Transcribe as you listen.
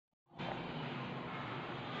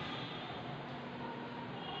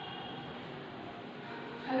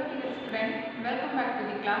student, welcome back to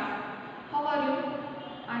the class. How are you?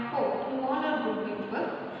 I hope you all are good with your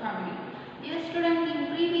family. Dear student,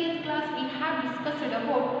 in previous class we have discussed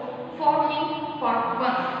about forming part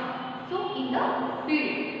 1. So in the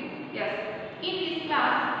field, yes, in this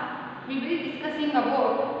class we will be discussing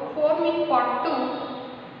about forming part 2,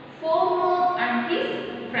 farmer and his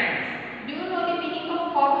friends. Do you know the meaning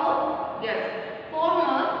of farmer? Yes,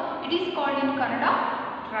 farmer, it is called in Kannada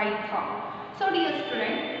Raitha. So dear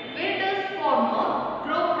student, where does farmer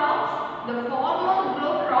grow crops? The farmer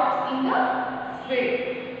grow crops in the field.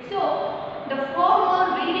 So the farmer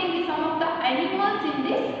reading some of the animals in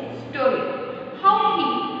this story. How he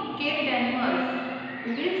cared animals,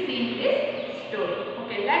 we will see in this story.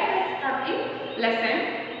 Okay, let us start the lesson.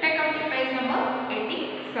 Take out the page number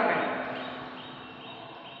 87.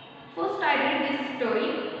 First I read this story,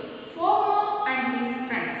 Farmer and his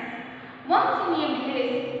friends. Once in a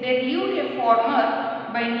village there lived a farmer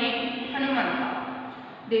by name Hanumanta.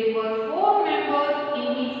 There were 4 members in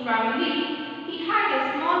his family. He had a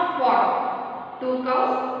small farm, 2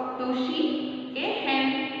 cows, 2 sheep, a hen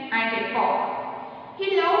and a cock. He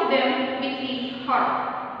loved them with his heart.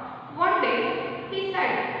 One day he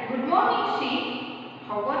said, "Good morning sheep,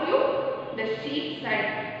 how are you?" The sheep said,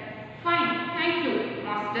 "Fine, thank you,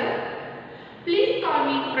 master." "Please call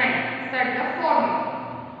me friend," said the farmer.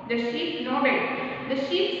 The sheep nodded. The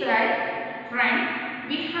sheep said, "Friend,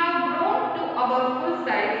 we have grown to our full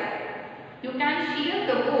size. You can shear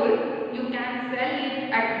the wool, you can sell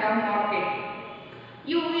it at the market.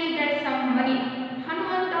 You will get some money."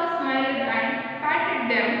 Hanumanta smiled and patted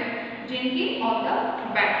them gently on the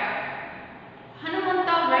back.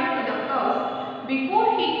 Hanumanta went to the cows. Before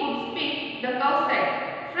he could speak, the cow said,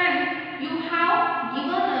 "Friend, you have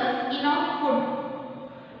given us enough food.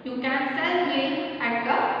 You can sell milk at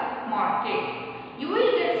the market. You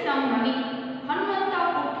will get some money." Hanumanta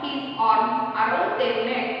put his arms around their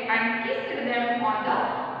neck and kissed them on the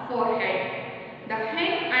forehead. The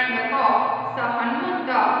hen and the cock saw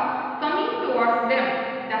Hanumanta coming towards them.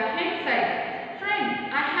 The hen said, "Friend,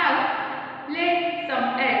 I have laid some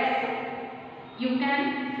eggs. You can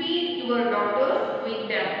feed your daughters with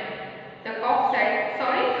them." The cock said,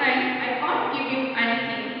 "Sorry friend, I can't give you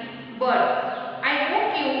anything, but I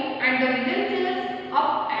woke you and the villagers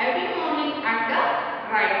up every morning at the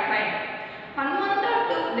right time." Hanumanta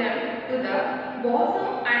took them to the bosom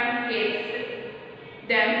and kissed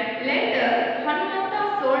them. Later, Hanumanta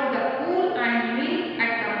sold the wool and milk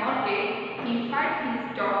at the market. He fed his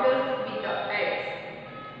daughters with the eggs.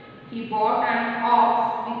 He bought an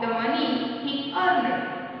ox with the money he earned.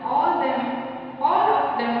 All of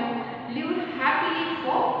them lived happily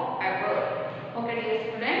forever. Okay, dear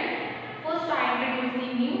student. First, I introduce the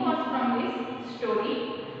new words from this story.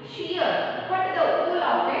 Shear, cut the wool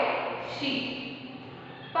of a sheep.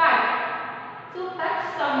 Pat, so touch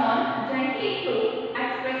someone gently to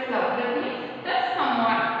express love. That means touch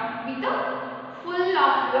someone with a full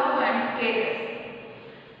of love and care.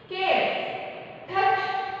 Care, touch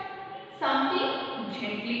something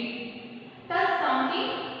gently. Touch something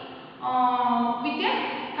with a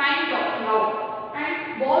kind of love. And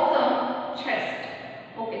bosom, chest.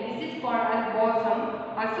 Okay, this is called as bosom,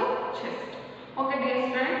 also chest. Okay, dear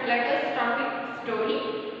students, let us start with story.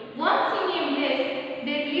 Once in a village,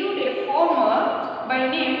 there lived a farmer by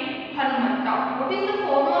name Hanumanta. What is the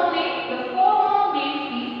farmer name? The farmer name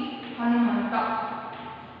is Hanumanta.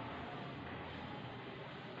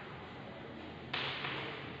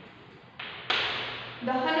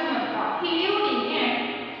 The Hanumanta, he lived in a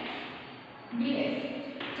village.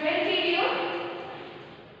 Where did he live?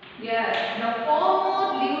 Yes, the farmer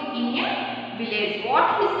lived in a village. What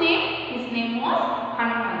his name? His name was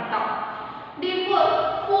Hanumanta. There were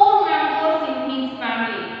 4 members in his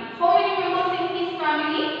family. How many members in his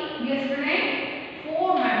family? Dear student, 4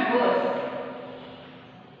 members.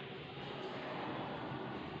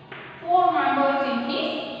 4 members in his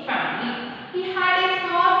family. He had a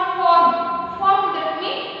small farm. Farm, that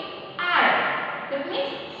means ad. That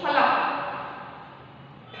means hola.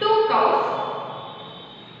 2 cows,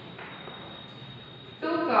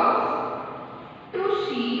 2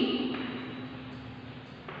 sheep,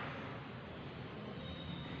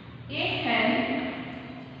 a hen,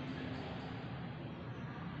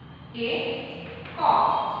 a cock.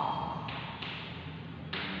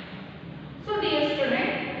 So dear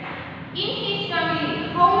student, in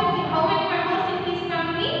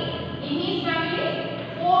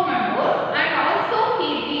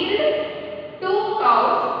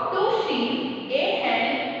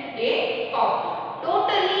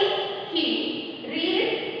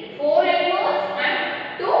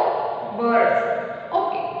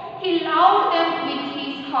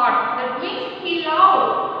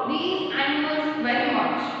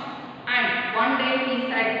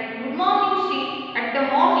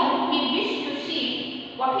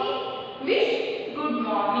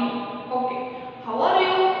morning. Okay. How are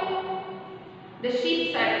you? The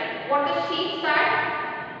sheep said. What the sheep said?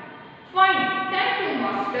 Fine. Thank you,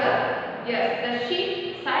 master. Yes, the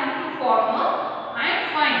sheep said to farmer, I am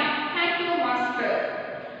fine. Thank you, master.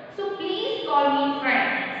 So please call me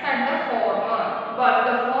friend, said the farmer. But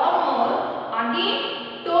the farmer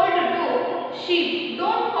again told to sheep,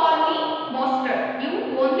 don't call me master.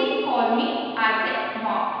 You only call me as a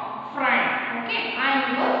friend. Okay, I am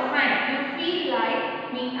your friend. You feel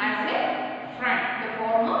like me as a friend. The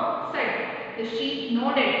farmer said. The sheep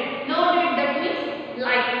nodded. Nodded, that means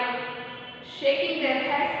like. Shaking their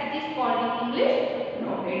heads, it is called in English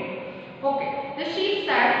nodded. Okay, the sheep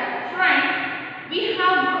said, friend, we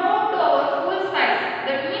have grown to our full size.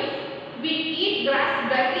 That means we eat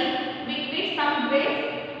grass daily. We eat some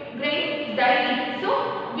grains daily. So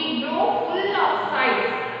we grow full of size.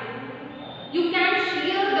 You can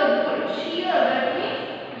shear the wool. Shear, that means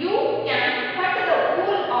you can cut the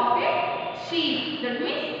wool of a sheep. That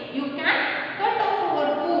means you can cut off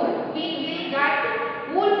our wool. We will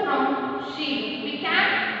get wool from sheep. We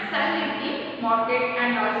can sell it in market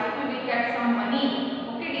and also we will get some money.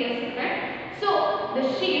 Okay, dear student. So the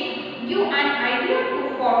sheep give an idea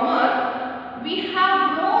to farmer. We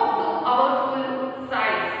have grown to our full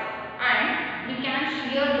size and we can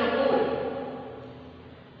shear the wool.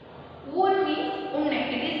 Wool means unne.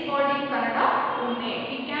 It is called in Kannada unne.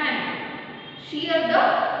 We can shear the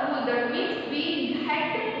wool. That means we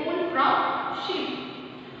get wool from sheep.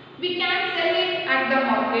 We can sell it at the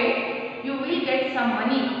market. You will get some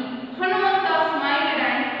money. Hanumanta smiled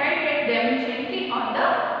and patted them gently on the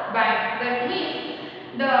back. That means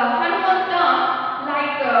the Hanumanta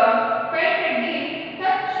patted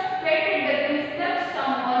that means touch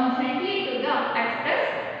someone gently to the express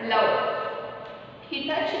love. He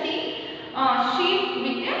touched the sheep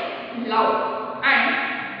with a love and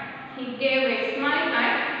he gave a smile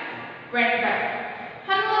and went back.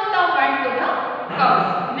 Hanumanta went to the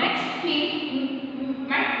cows. Next he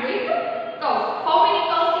met with cows. How many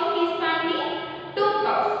cows in his family? 2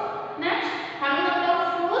 cows. Next Hanumanta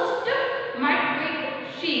first met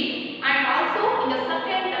with sheep and also in the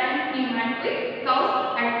second time he met with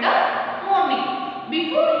cows at the morning.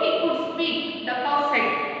 Before he could speak, the cow said,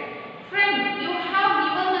 friend, you have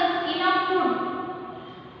given us enough food.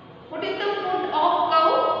 What is the food of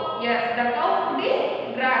cow? Yes, the cow food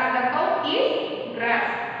is grass. The cow eats grass.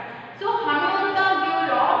 So Hanumanta gave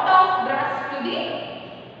lot of grass to the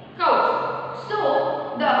cows. So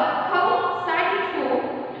the cow said to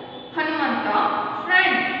Hanumanta,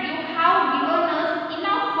 friend, you have given us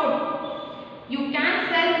enough food. You can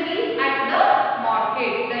sell milk at the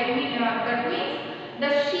market. That means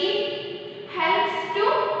the sheep helps to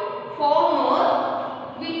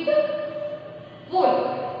farmer with wool.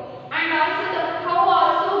 And also the cow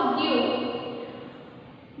also give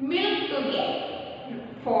milk to the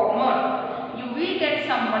farmer. You will get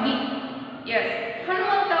some money. Yes.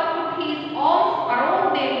 Hanumanta put his arms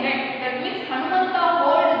around their neck. That means Hanumanta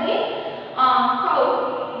hold the cow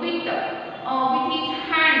with his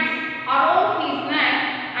hands around his neck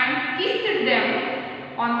and kissed them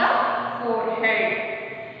on the forehead.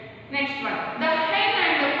 Next one. The hen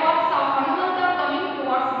and the cock saw Hanumanta coming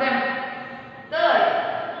towards them.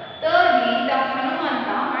 Thirdly, the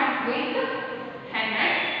Hanumanta met with hen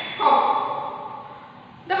and cock.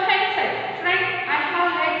 The hen said, friend, I have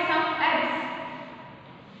laid some eggs.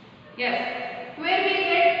 Yes. Where we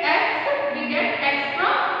get eggs? We get eggs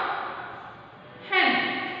from hen.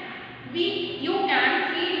 You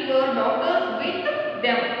can feed your daughters with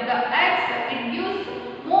them. The eggs, it gives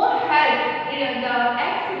more health. The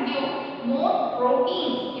eggs give more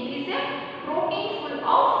proteins. It is a protein full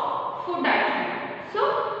of food item. So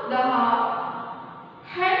the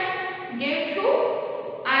hen gave 2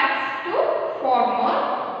 eggs to farmer.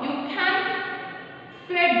 You can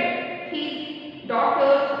feed his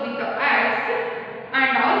daughters with the eggs.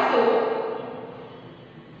 And also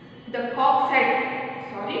the cock said,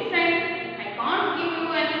 sorry friend, I can't give you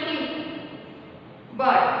anything, but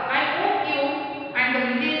I woke you and the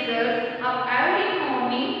villagers up every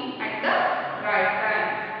morning at the right time.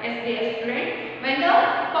 Yes, dear student, when the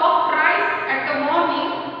cock cries at the morning,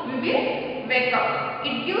 we will wake up.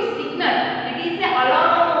 It gives signal. It is the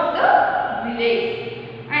alarm of the village.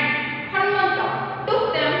 And Hanumanta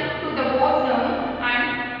took them to the bosom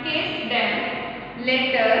and cased them.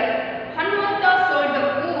 Later, Hanumanta sold the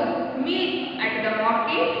wool, milk at the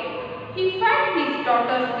market. He fed his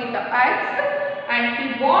daughters with the eggs and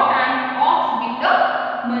he bought an ox with the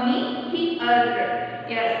money he earned.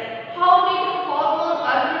 Yes. How did the farmer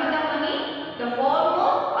earn the money? The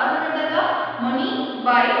farmer earned the money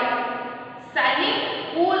by selling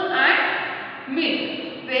wool and milk.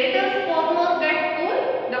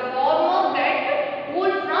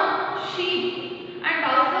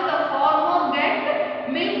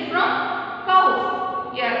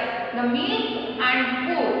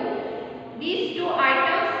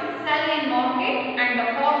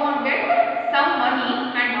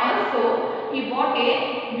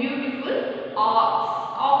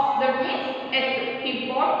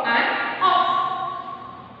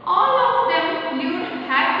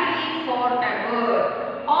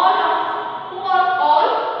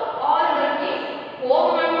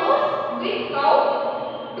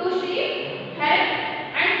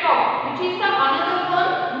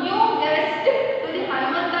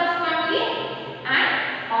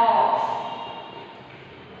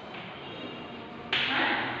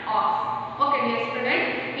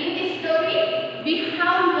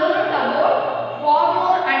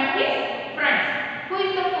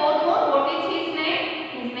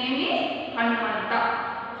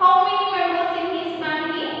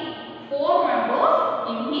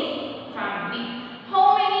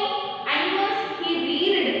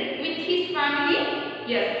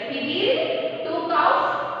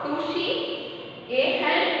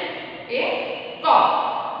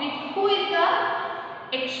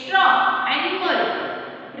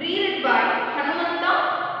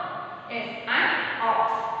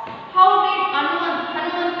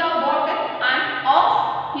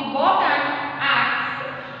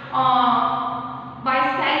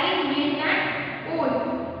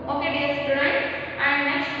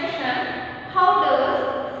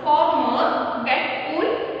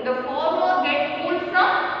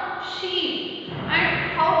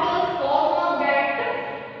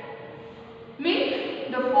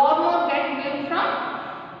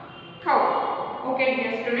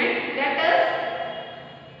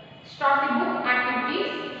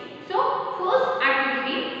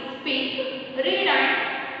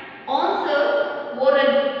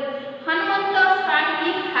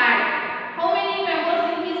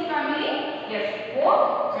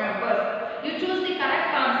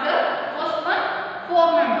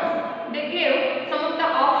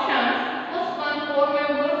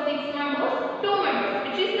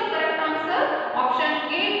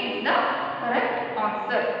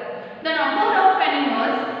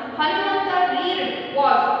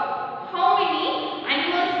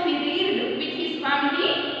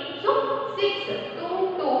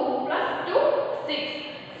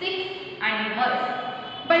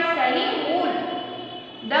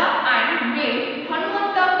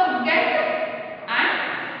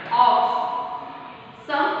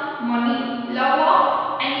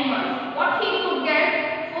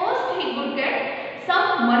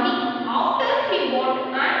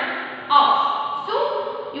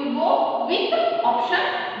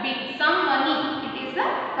 some money. It is the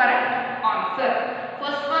correct answer.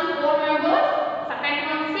 First one 4 members, second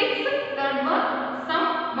one 6, third one some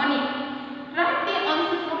money. Write the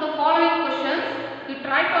answer for the following questions. You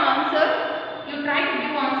try to answer. You try to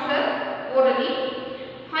give answer orally.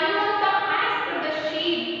 Hanumanta asked the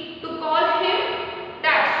sheep to call him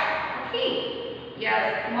dash. Okay. Yes.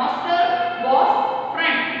 Master, boss,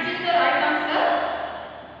 friend. Which is the right answer?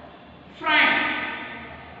 Friend.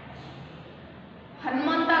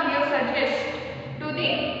 Hanumanta gave suggestion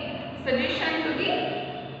to the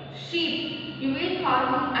sheep. You will call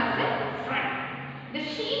me as a friend. The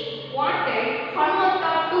sheep wanted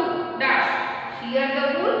Hanumanta to dash. Shear the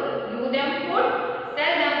wool, give them food,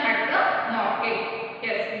 sell them at the market.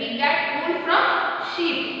 Yes, we get wool from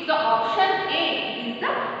sheep. So option A is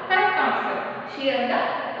the correct answer. Shear the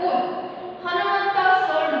wool. Hanumanta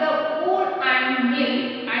sold the wool and milk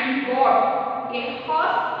and bought a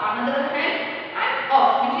horse, another hen and ox.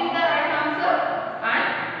 Which is the right answer? And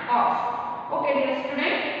ox. Okay, dear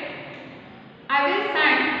student. I will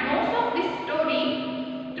send notes of this story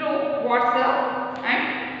through WhatsApp.